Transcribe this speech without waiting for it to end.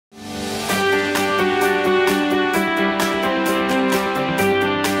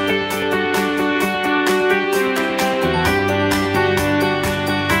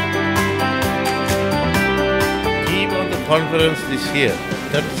conference this year,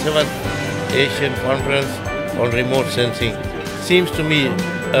 37th Asian Conference on Remote Sensing, seems to me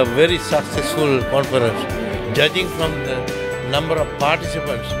a very successful conference, judging from the number of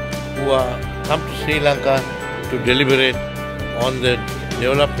participants who are come to Sri Lanka to deliberate on the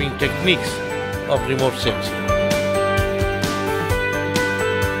developing techniques of remote sensing.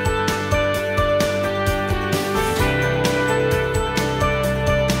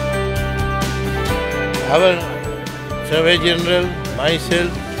 Our Surveyor General,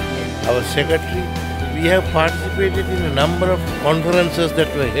 myself, our Secretary, we have participated in a number of conferences that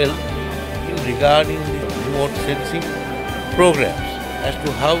were held regarding the remote sensing programs as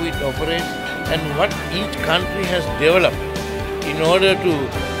to how it operates and what each country has developed in order to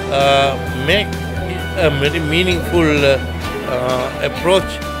make a very meaningful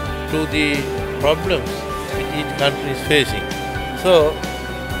approach to the problems which each country is facing. So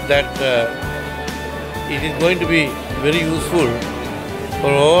that it is going to be very useful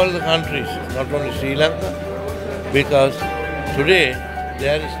for all the countries, not only Sri Lanka, because today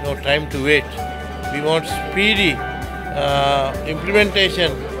there is no time to wait. We want speedy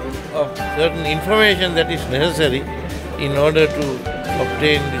implementation of certain information that is necessary in order to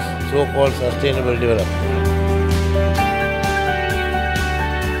obtain this so-called sustainable development.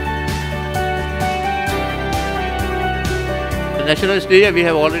 The National Day, we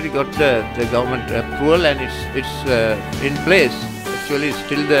have already got the government approval and it's in place. Actually,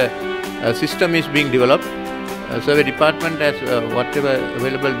 still the system is being developed. Survey department has whatever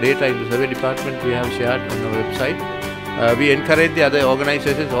available data in the survey department we have shared on our website. We encourage the other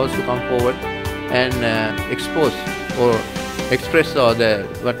organizations also to come forward and expose or express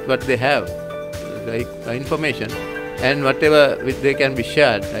what they have, the information, and whatever they can be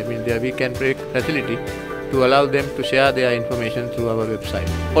shared. I mean, we can create facility to allow them to share their information through our website.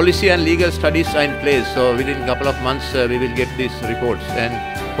 Policy and legal studies are in place, so within a couple of months we will get these reports, and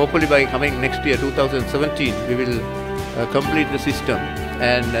hopefully by coming next year, 2017, we will complete the system,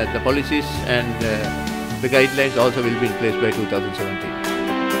 and the policies and the guidelines also will be in place by 2017.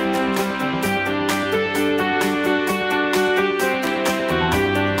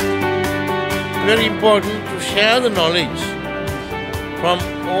 Very important to share the knowledge from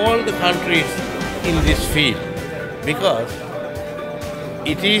all the countries in this field, because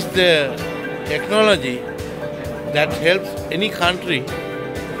it is the technology that helps any country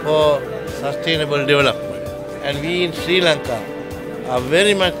for sustainable development. And we in Sri Lanka are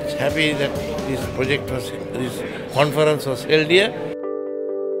very much happy that this conference was held here.